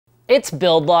It's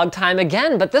build log time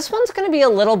again, but this one's going to be a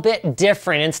little bit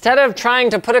different. Instead of trying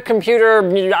to put a computer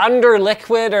under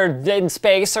liquid or in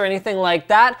space or anything like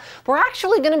that, we're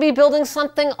actually going to be building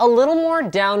something a little more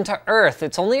down to earth.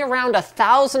 It's only around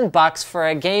 $1,000 for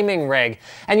a gaming rig.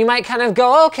 And you might kind of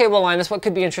go, okay, well, Linus, what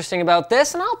could be interesting about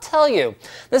this? And I'll tell you.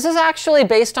 This is actually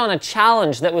based on a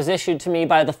challenge that was issued to me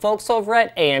by the folks over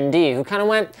at AMD, who kind of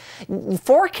went,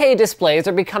 4K displays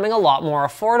are becoming a lot more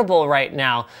affordable right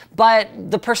now, but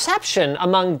the perception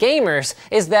among gamers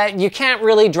is that you can't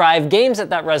really drive games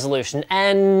at that resolution,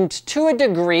 and to a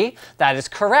degree, that is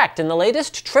correct. In the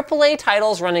latest AAA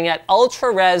titles running at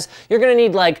ultra res, you're going to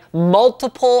need like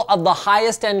multiple of the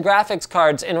highest end graphics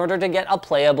cards in order to get a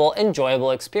playable,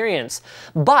 enjoyable experience.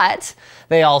 But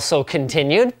they also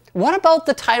continued, what about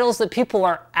the titles that people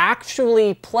are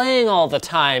actually playing all the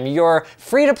time? Your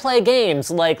free-to-play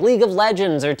games like League of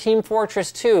Legends or Team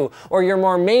Fortress 2, or your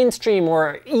more mainstream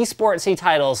or esportsy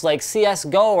titles like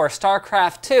CSGO or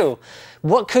StarCraft 2.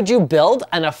 What could you build?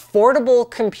 An affordable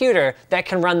computer that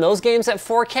can run those games at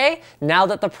 4K now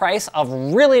that the price of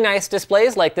really nice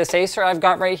displays like this Acer I've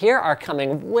got right here are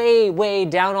coming way, way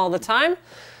down all the time?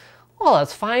 Well,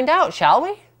 let's find out, shall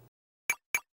we?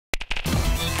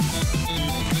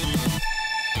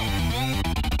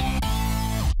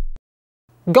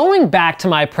 Going back to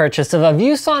my purchase of a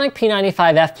ViewSonic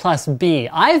P95F Plus B,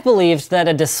 I've believed that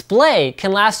a display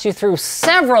can last you through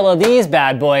several of these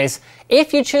bad boys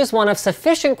if you choose one of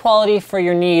sufficient quality for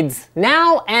your needs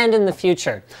now and in the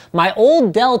future. My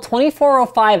old Dell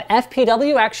 2405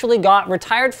 FPW actually got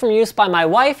retired from use by my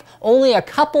wife only a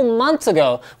couple months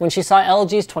ago when she saw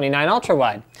LG's 29 Ultra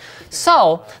Wide.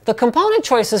 So, the component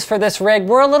choices for this rig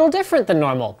were a little different than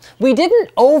normal. We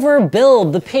didn't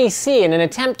overbuild the PC in an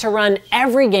attempt to run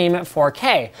every game at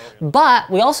 4K, but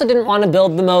we also didn't want to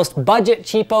build the most budget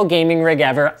cheapo gaming rig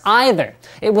ever either.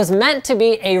 It was meant to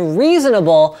be a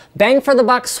reasonable bang for the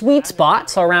buck sweet spot,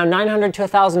 so around $900 to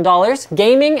 $1,000,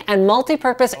 gaming and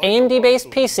multi-purpose AMD-based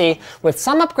PC with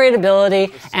some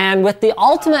upgradability and with the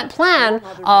ultimate plan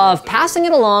of passing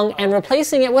it along and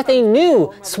replacing it with a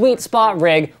new sweet spot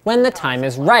rig when the time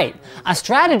is right. A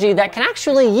strategy that can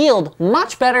actually yield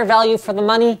much better value for the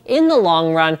money in the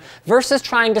long run versus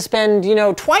trying to spend,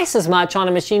 twice as much on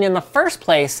a machine in the first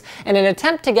place in an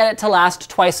attempt to get it to last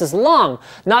twice as long.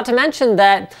 Not to mention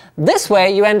that this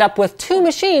way you end up with two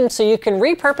machines so you can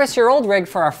repurpose your old rig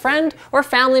for a friend or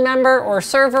family member or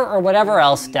server or whatever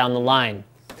else down the line.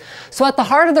 So at the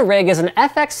heart of the rig is an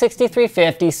FX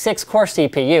 6350 6-core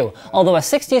CPU, although a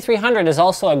 6300 is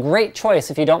also a great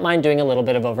choice if you don't mind doing a little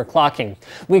bit of overclocking.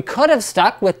 We could have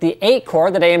stuck with the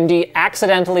 8-core that AMD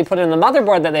accidentally put in the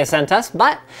motherboard that they sent us,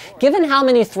 but given how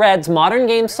many threads modern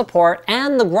games support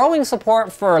and the growing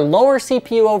support for lower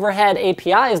CPU overhead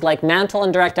APIs like Mantle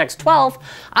and DirectX 12,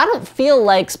 I don't feel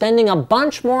like spending a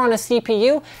bunch more on a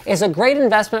CPU is a great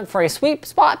investment for a sweet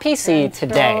spot PC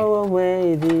today. Throw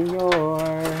away the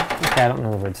ore. Okay, I don't know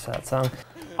the words to that song.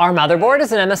 Our motherboard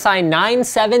is an MSI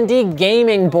 970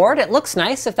 gaming board. It looks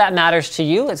nice if that matters to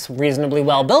you. It's reasonably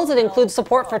well built. It includes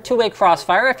support for two-way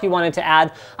crossfire if you wanted to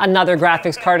add another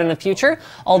graphics card in the future,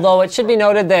 although it should be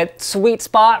noted that sweet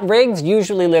spot rigs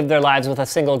usually live their lives with a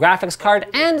single graphics card,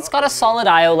 and it's got a solid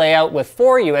I/O layout with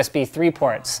 4 USB 3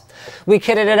 ports. We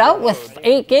kitted it out with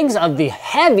 8 gigs of the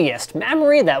heaviest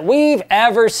memory that we've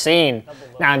ever seen.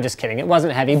 Nah, I'm just kidding, it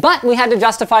wasn't heavy, but we had to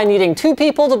justify needing 2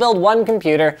 people to build one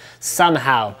computer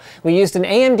somehow. We used an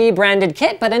AMD branded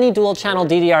kit, but any dual channel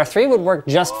DDR3 would work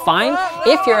just fine.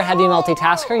 If you're a heavy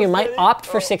multitasker, you might opt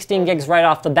for 16 gigs right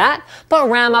off the bat, but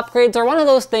RAM upgrades are one of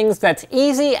those things that's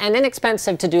easy and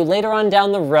inexpensive to do later on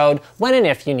down the road when and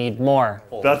if you need more.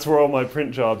 That's where all my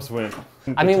print jobs went.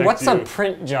 I mean, what's a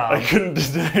print job? I couldn't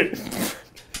decide.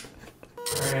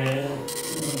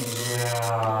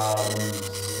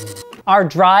 Our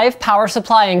drive, power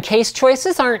supply, and case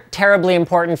choices aren't terribly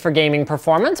important for gaming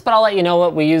performance, but I'll let you know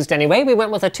what we used anyway. We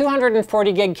went with a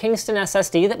 240 gig Kingston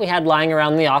SSD that we had lying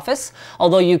around the office,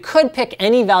 although you could pick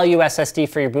any value SSD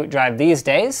for your boot drive these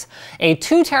days. A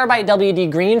 2 terabyte WD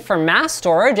Green for mass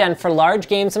storage and for large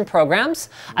games and programs,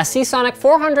 a Seasonic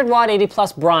 400 watt 80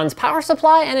 plus bronze power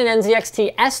supply, and an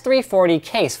NZXT S340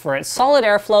 case for its solid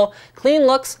airflow, clean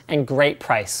looks, and great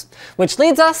price. Which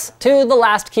leads us to the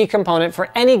last key component for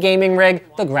any gaming rig,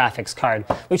 the graphics card.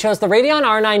 We chose the Radeon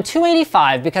R9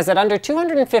 285 because at under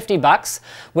 250 bucks,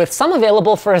 with some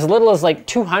available for as little as like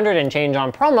 200 and change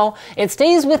on promo, it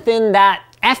stays within that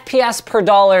FPS per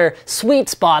dollar sweet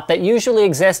spot that usually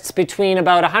exists between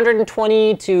about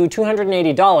 $120 to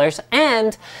 $280,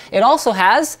 and it also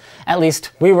has, at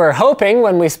least we were hoping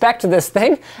when we spec'd this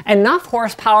thing, enough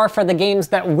horsepower for the games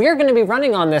that we're going to be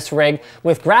running on this rig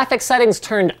with graphics settings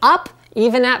turned up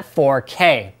even at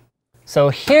 4K. So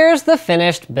here's the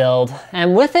finished build,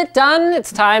 and with it done,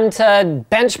 it's time to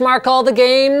benchmark all the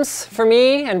games for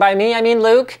me, and by me I mean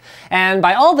Luke, and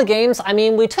by all the games I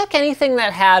mean we took anything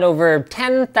that had over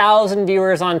 10,000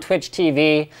 viewers on Twitch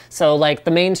TV, so like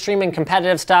the mainstream and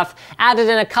competitive stuff, added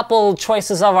in a couple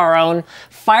choices of our own,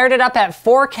 fired it up at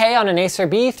 4K on an Acer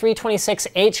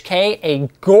B326HK, a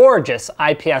gorgeous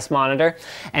IPS monitor,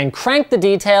 and cranked the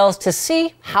details to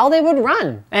see how they would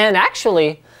run. And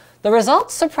actually, the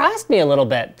results surprised me a little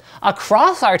bit.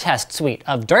 Across our test suite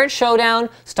of Dirt Showdown,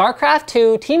 StarCraft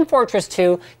 2, Team Fortress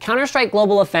 2, Counter-Strike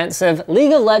Global Offensive,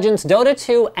 League of Legends, Dota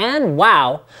 2, and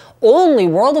WoW, only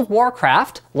World of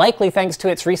Warcraft, likely thanks to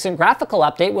its recent graphical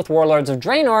update with Warlords of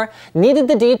Draenor, needed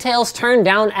the details turned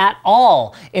down at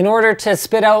all in order to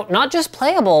spit out not just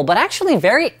playable, but actually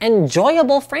very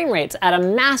enjoyable frame rates at a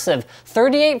massive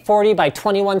 3840 by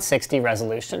 2160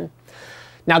 resolution.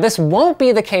 Now this won't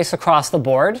be the case across the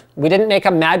board. We didn't make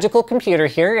a magical computer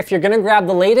here. If you're gonna grab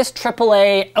the latest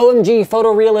AAA OMG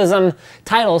photorealism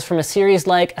titles from a series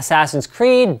like Assassin's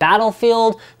Creed,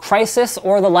 Battlefield, Crysis,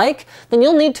 or the like, then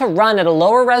you'll need to run at a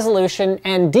lower resolution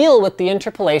and deal with the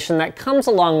interpolation that comes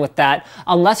along with that,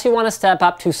 unless you want to step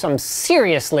up to some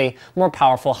seriously more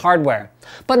powerful hardware.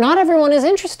 But not everyone is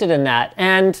interested in that,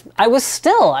 and I was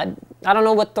still, I don't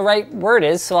know what the right word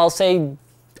is, so I'll say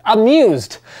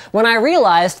amused when I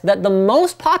realized that the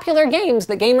most popular games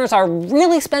that gamers are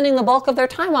really spending the bulk of their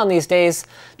time on these days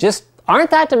just aren't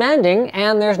that demanding,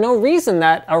 and there's no reason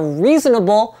that a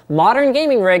reasonable modern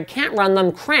gaming rig can't run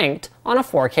them cranked on a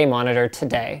 4K monitor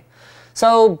today.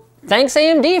 So thanks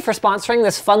AMD for sponsoring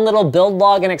this fun little build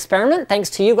log and experiment.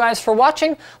 Thanks to you guys for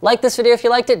watching. Like this video if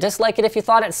you liked it, dislike it if you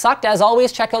thought it sucked. As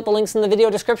always, check out the links in the video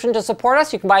description to support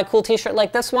us. You can buy a cool t-shirt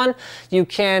like this one. You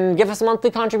can give us a monthly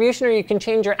contribution, or you can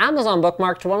change your Amazon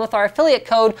bookmark to one with our affiliate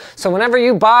code. So whenever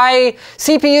you buy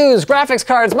CPUs, graphics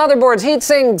cards, motherboards,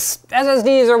 heatsinks,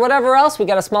 SSDs, or whatever else, we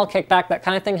get a small kickback. That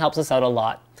kind of thing helps us out a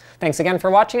lot. Thanks again for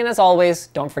watching, and as always,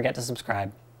 don't forget to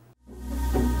subscribe.